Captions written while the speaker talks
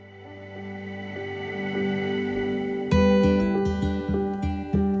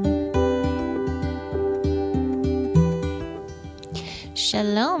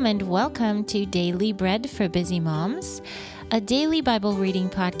Shalom and welcome to Daily Bread for Busy Moms, a daily Bible reading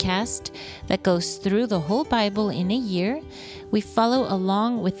podcast that goes through the whole Bible in a year. We follow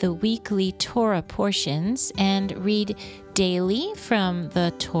along with the weekly Torah portions and read daily from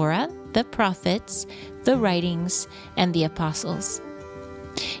the Torah, the prophets, the writings, and the apostles.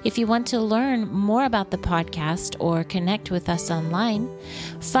 If you want to learn more about the podcast or connect with us online,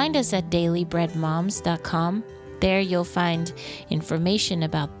 find us at dailybreadmoms.com. There you'll find information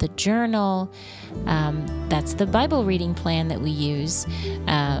about the journal, that's the Bible reading plan that we use,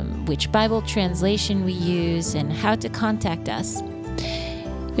 which Bible translation we use, and how to contact us.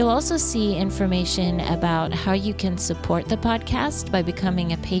 You'll also see information about how you can support the podcast by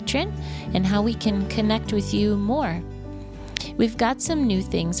becoming a patron and how we can connect with you more. We've got some new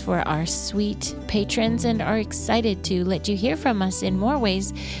things for our sweet patrons and are excited to let you hear from us in more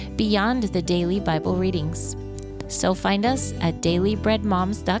ways beyond the daily Bible readings. So find us at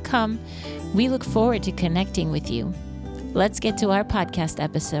dailybreadmoms.com. We look forward to connecting with you. Let's get to our podcast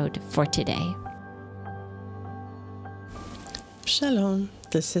episode for today. Shalom,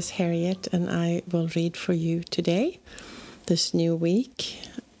 this is Harriet and I will read for you today, this new week.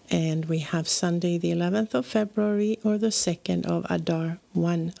 And we have Sunday the 11th of February or the 2nd of Adar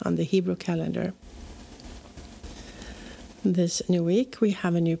 1 on the Hebrew calendar. This new week we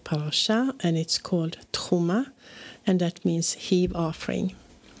have a new parasha and it's called Truma, and that means heave offering.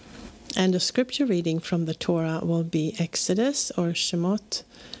 And the scripture reading from the Torah will be Exodus or Shemot,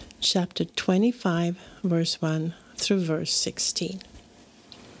 chapter 25, verse 1 through verse 16.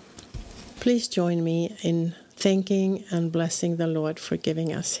 Please join me in thanking and blessing the Lord for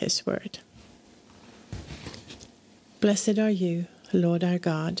giving us His word. Blessed are you, Lord our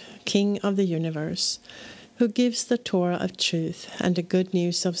God, King of the universe, who gives the Torah of truth and the good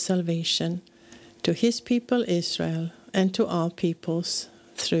news of salvation to His people Israel and to all peoples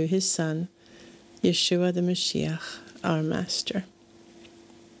through His Son, Yeshua the Mashiach, our Master.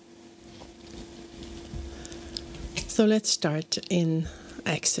 So let's start in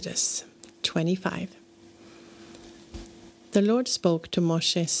Exodus 25. The Lord spoke to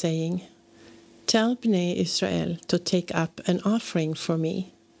Moshe, saying, "Tell Bnei Israel to take up an offering for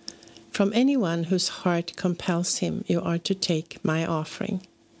me. From anyone whose heart compels him, you are to take my offering.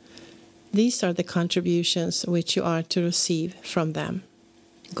 These are the contributions which you are to receive from them: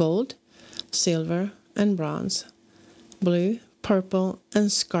 gold, silver, and bronze, blue, purple, and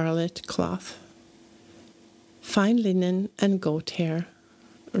scarlet cloth, fine linen and goat hair,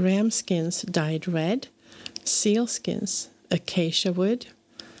 ram skins dyed red, seal skins, acacia wood,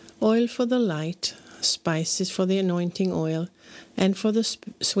 oil for the light, spices for the anointing oil, and for the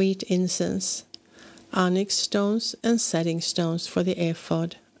sweet incense, onyx stones and setting stones for the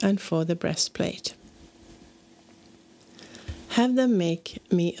ephod and for the breastplate. Have them make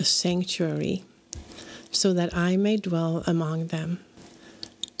me a sanctuary, so that I may dwell among them.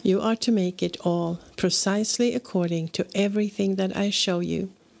 You are to make it all precisely according to everything that I show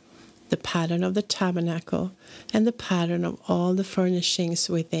you, the pattern of the tabernacle and the pattern of all the furnishings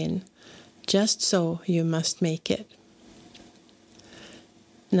within. Just so you must make it.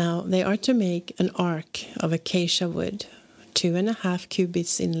 Now they are to make an ark of acacia wood, 2.5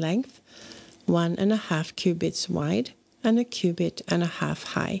 cubits in length, 1.5 cubits wide, and 1.5 cubits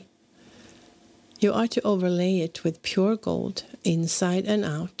high. You are to overlay it with pure gold, inside and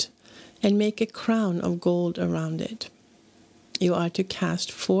out, and make a crown of gold around it. You are to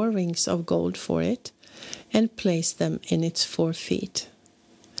cast 4 rings of gold for it, and place them in its 4 feet.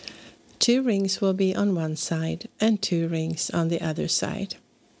 2 rings will be on one side, and 2 rings on the other side.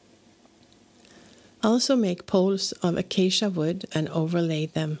 Also make poles of acacia wood and overlay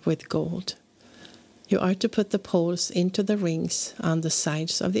them with gold. You are to put the poles into the rings on the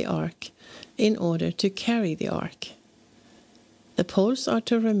sides of the ark in order to carry the ark. The poles are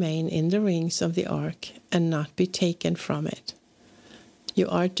to remain in the rings of the ark and not be taken from it. You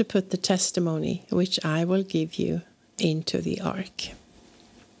are to put the testimony which I will give you into the ark."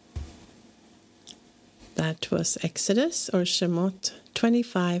 That was Exodus or Shemot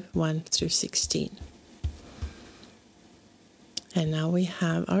 25, 1 through 16. And now we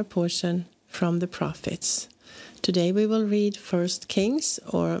have our portion from the prophets. Today we will read 1 Kings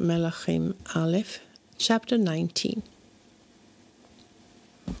or Melachim Aleph, chapter 19.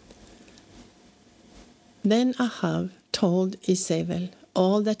 Then Ahav told Isabel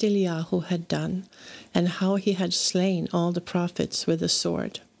all that Eliyahu had done, and how he had slain all the prophets with the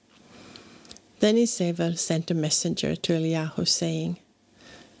sword. Then Isabel sent a messenger to Eliyahu, saying,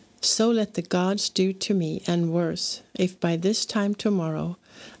 "So let the gods do to me, and worse, if by this time tomorrow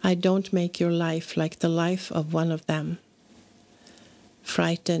I don't make your life like the life of one of them."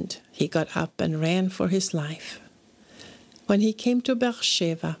 Frightened, he got up and ran for his life. When he came to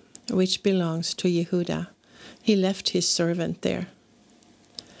Beersheba, which belongs to Yehudah, he left his servant there.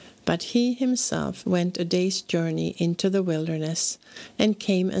 But he himself went a day's journey into the wilderness and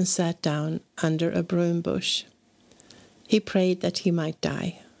came and sat down under a broom bush. He prayed that he might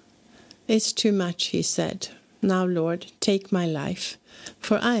die. "It's too much," he said. "Now, Lord, take my life,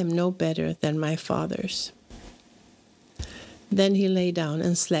 for I am no better than my fathers." Then he lay down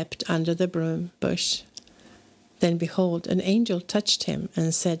and slept under the broom bush. Then behold, an angel touched him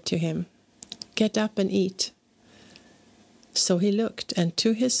and said to him, "Get up and eat." So he looked, and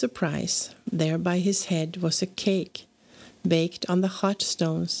to his surprise, there by his head was a cake baked on the hot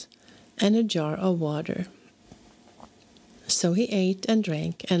stones and a jar of water. So he ate and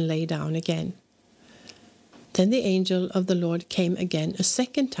drank and lay down again. Then the angel of the Lord came again a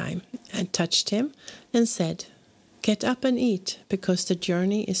second time and touched him and said, "Get up and eat, because the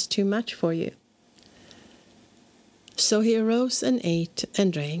journey is too much for you." So he arose and ate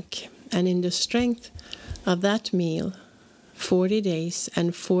and drank, and in the strength of that meal 40 days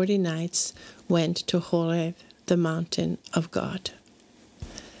and 40 nights went to Horeb, the mountain of God.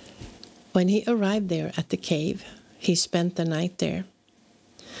 When he arrived there at the cave, he spent the night there.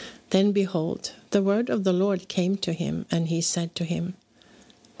 Then behold, the word of the Lord came to him, and he said to him,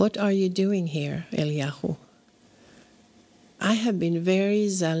 "What are you doing here, Eliyahu?" "I have been very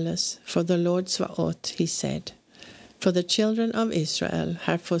zealous for the Lord Tzvaot," he said, "for the children of Israel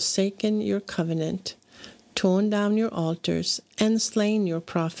have forsaken your covenant, torn down your altars, and slain your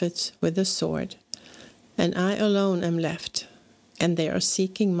prophets with the sword. And I alone am left, and they are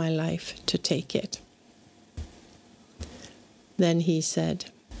seeking my life to take it." Then he said,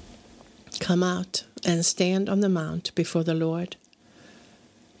 "Come out and stand on the mount before the Lord."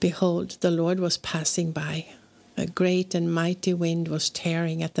 Behold, the Lord was passing by. A great and mighty wind was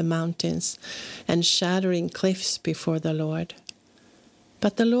tearing at the mountains and shattering cliffs before the Lord.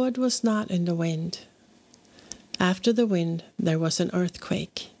 But the Lord was not in the wind. After the wind there was an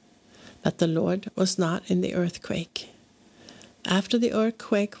earthquake, but the Lord was not in the earthquake. After the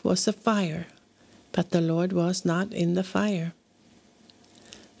earthquake was a fire, but the Lord was not in the fire.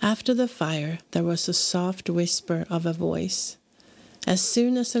 After the fire there was a soft whisper of a voice. As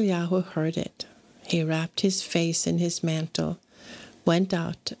soon as Eliyahu heard it, he wrapped his face in his mantle, went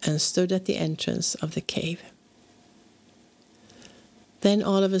out, and stood at the entrance of the cave. Then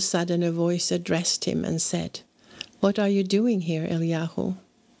all of a sudden a voice addressed him and said, "What are you doing here, Eliyahu?"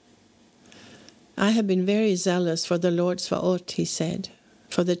 "I have been very zealous for the Lord Tzvaot," he said,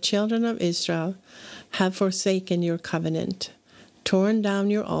 "for the children of Israel have forsaken your covenant, torn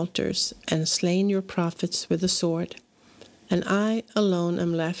down your altars, and slain your prophets with the sword. And I alone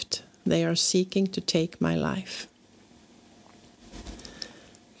am left. They are seeking to take my life."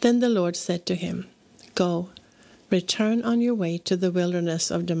 Then the Lord said to him, "Go, return on your way to the wilderness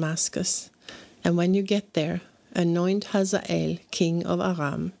of Damascus, and when you get there, anoint Hazael, king of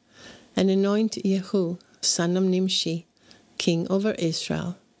Aram, and anoint Jehu, son of Nimshi, king over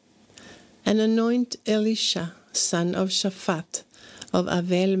Israel, and anoint Elisha, son of Shaphat, of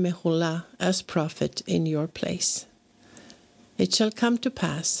Avel Meholah, as prophet in your place. It shall come to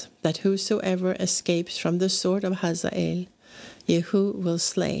pass that whosoever escapes from the sword of Hazael, Jehu will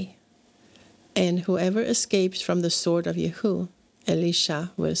slay, and whoever escapes from the sword of Jehu,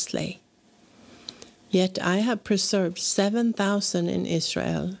 Elisha will slay. Yet I have preserved 7,000 in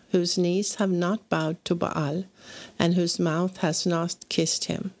Israel, whose knees have not bowed to Baal, and whose mouth has not kissed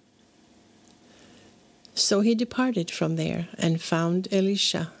him." So he departed from there and found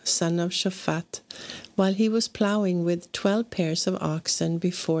Elisha, son of Shaphat, while he was plowing with 12 pairs of oxen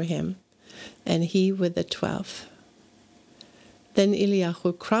before him, and he with the 12th. Then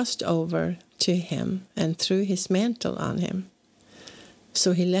Eliyahu crossed over to him and threw his mantle on him.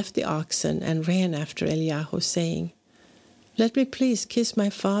 So he left the oxen and ran after Eliyahu, saying, "Let me please kiss my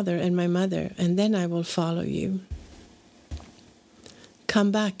father and my mother, and then I will follow you." "Come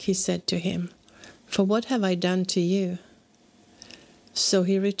back," he said to him, "for what have I done to you?" So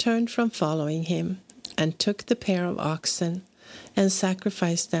he returned from following him, and took the pair of oxen, and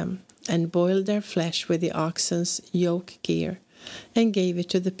sacrificed them, and boiled their flesh with the oxen's yoke gear, and gave it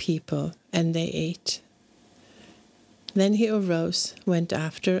to the people, and they ate. Then he arose, went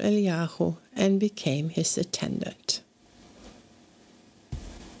after Eliyahu, and became his attendant.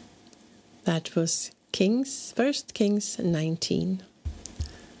 That was 1 Kings 19.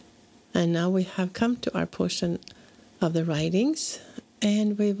 And now we have come to our portion of the writings,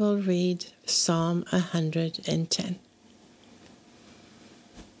 and we will read Psalm 110.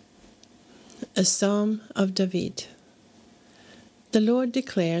 A Psalm of David. The Lord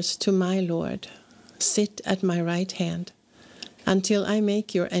declares to my Lord, "Sit at my right hand, until I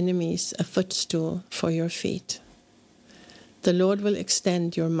make your enemies a footstool for your feet." The Lord will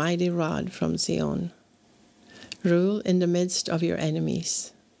extend your mighty rod from Zion. Rule in the midst of your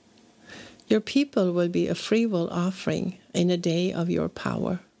enemies. Your people will be a freewill offering in a day of your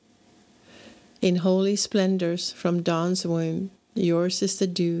power. In holy splendors from dawn's womb, yours is the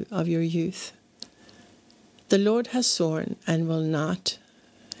dew of your youth. The Lord has sworn and will not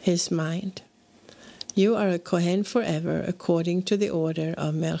his mind. You are a Kohen forever, according to the order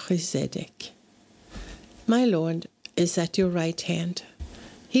of Melchizedek. My Lord is at your right hand.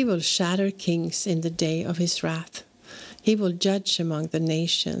 He will shatter kings in the day of his wrath. He will judge among the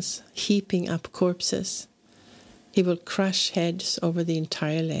nations, heaping up corpses. He will crush heads over the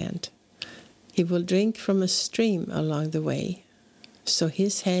entire land. He will drink from a stream along the way, so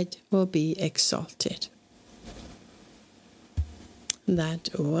his head will be exalted. That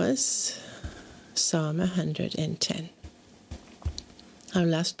was Psalm 110. Our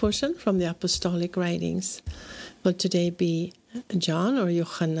last portion from the Apostolic Writings will today be John or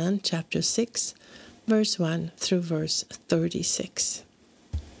Yochanan chapter 6, verse 1 through verse 36.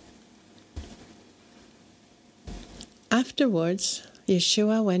 Afterwards,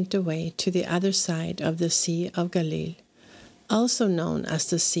 Yeshua went away to the other side of the Sea of Galilee, also known as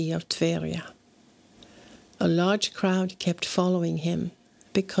the Sea of Tveria. A large crowd kept following him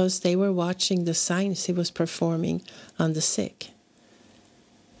because they were watching the signs he was performing on the sick.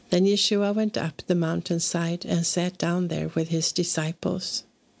 Then Yeshua went up the mountainside and sat down there with his disciples.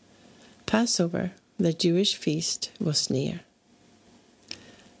 Passover, the Jewish feast, was near.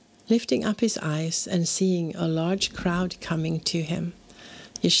 Lifting up his eyes and seeing a large crowd coming to him,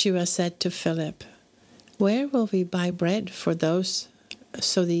 Yeshua said to Philip, "Where will we buy bread for those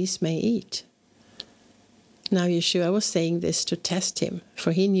so these may eat?" Now Yeshua was saying this to test him,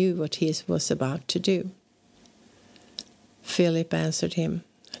 for he knew what he was about to do. Philip answered him,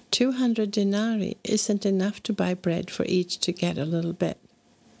 200 denarii isn't enough to buy bread for each to get a little bit.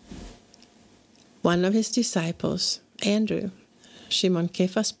 One of his disciples, Andrew, Shimon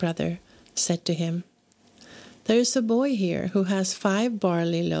Kepha's brother, said to him, "There is a boy here who has 5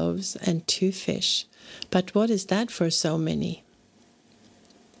 barley loaves and 2 fish, but what is that for so many?"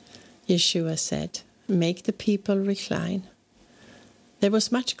 Yeshua said, "Make the people recline." There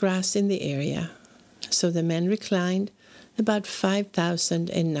was much grass in the area, so the men reclined, about 5,000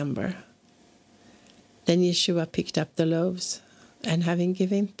 in number. Then Yeshua picked up the loaves, and having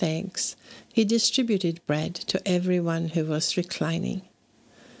given thanks, he distributed bread to everyone who was reclining.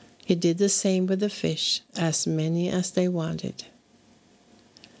 He did the same with the fish, as many as they wanted.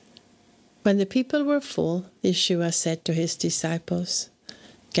 When the people were full, Yeshua said to his disciples,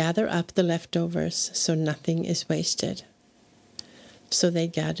 "Gather up the leftovers so nothing is wasted." So they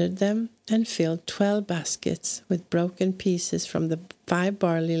gathered them and filled 12 baskets with broken pieces from the 5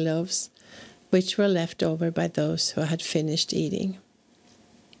 barley loaves, which were left over by those who had finished eating.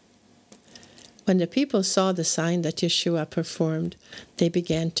 When the people saw the sign that Yeshua performed, they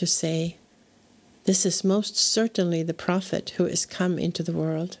began to say, "This is most certainly the prophet who is come into the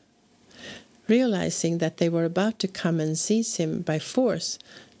world." Realizing that they were about to come and seize him by force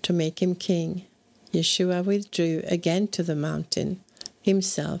to make him king, Yeshua withdrew again to the mountain,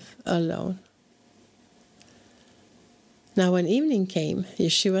 himself alone. Now when evening came,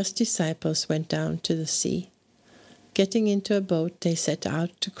 Yeshua's disciples went down to the sea. Getting into a boat, they set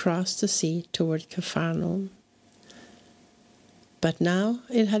out to cross the sea toward Capharnaum. But now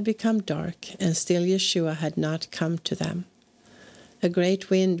it had become dark, and still Yeshua had not come to them. A great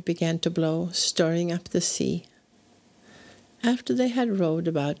wind began to blow, stirring up the sea. After they had rowed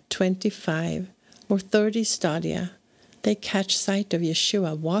about 25 or 30 stadia, they catch sight of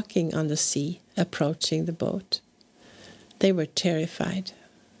Yeshua walking on the sea, approaching the boat. They were terrified.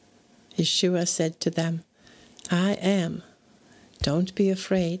 Yeshua said to them, "I am. Don't be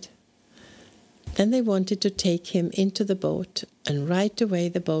afraid." Then they wanted to take him into the boat, and right away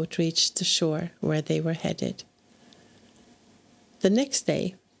the boat reached the shore where they were headed. The next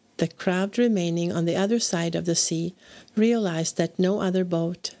day, the crowd remaining on the other side of the sea realized that no other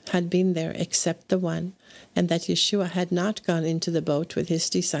boat had been there except the one, and that Yeshua had not gone into the boat with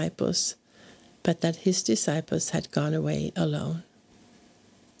his disciples, but that his disciples had gone away alone.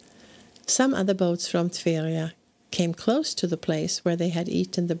 Some other boats from Tveria came close to the place where they had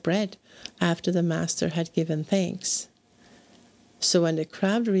eaten the bread after the master had given thanks. So when the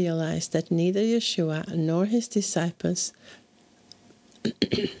crowd realized that neither Yeshua nor his disciples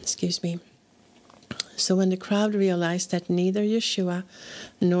So when the crowd realized that neither Yeshua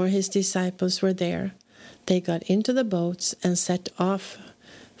nor his disciples were there, They got into the boats and set off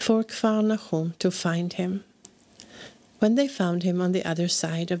for Kvarnachum to find him. When they found him on the other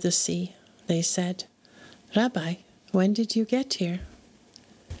side of the sea, they said, "Rabbi, when did you get here?"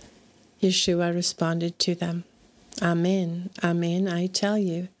 Yeshua responded to them, "Amen, amen, I tell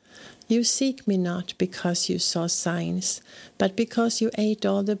you, you seek me not because you saw signs, but because you ate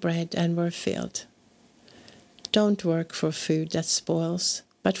all the bread and were filled. Don't work for food that spoils,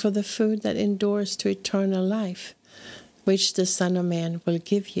 but for the food that endures to eternal life, which the Son of Man will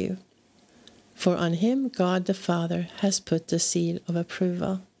give you. For on him God the Father has put the seal of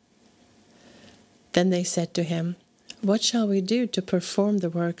approval." Then they said to him, "What shall we do to perform the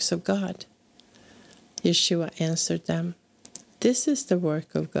works of God?" Yeshua answered them, "This is the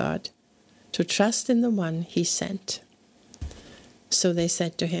work of God, to trust in the one he sent." So they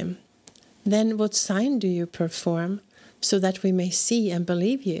said to him, "Then what sign do you perform, so that we may see and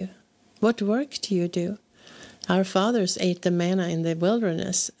believe you? What work do you do? Our fathers ate the manna in the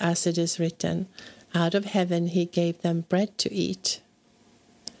wilderness, as it is written, 'Out of heaven he gave them bread to eat.'"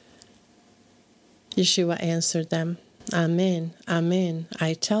 Yeshua answered them, "Amen, amen,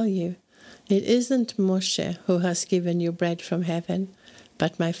 I tell you, it isn't Moshe who has given you bread from heaven,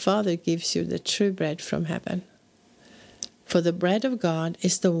 but my Father gives you the true bread from heaven. For the bread of God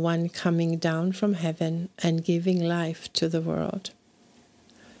is the one coming down from heaven and giving life to the world."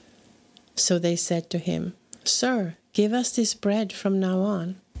 So they said to him, "Sir, give us this bread from now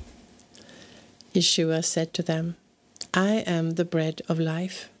on." Yeshua said to them, "I am the bread of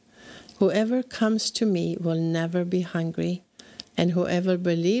life. Whoever comes to me will never be hungry, and whoever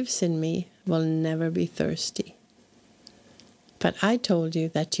believes in me will never be thirsty. But I told you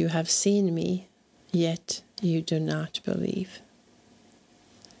that you have seen me, yet you do not believe."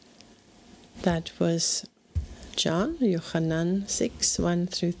 That was John, Yochanan 6, 1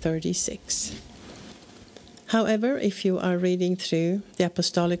 through 36. However, if you are reading through the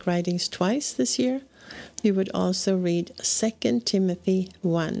apostolic writings twice this year, you would also read 2 Timothy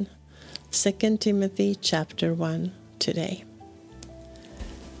 1, 2 Timothy chapter 1 today.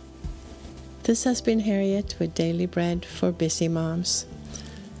 This has been Harriet with Daily Bread for Busy Moms.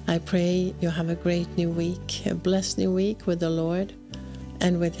 I pray you have a great new week, a blessed new week with the Lord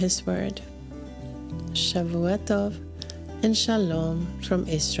and with His Word. Shavua Tov and Shalom from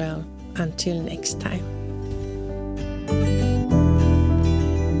Israel. Until next time.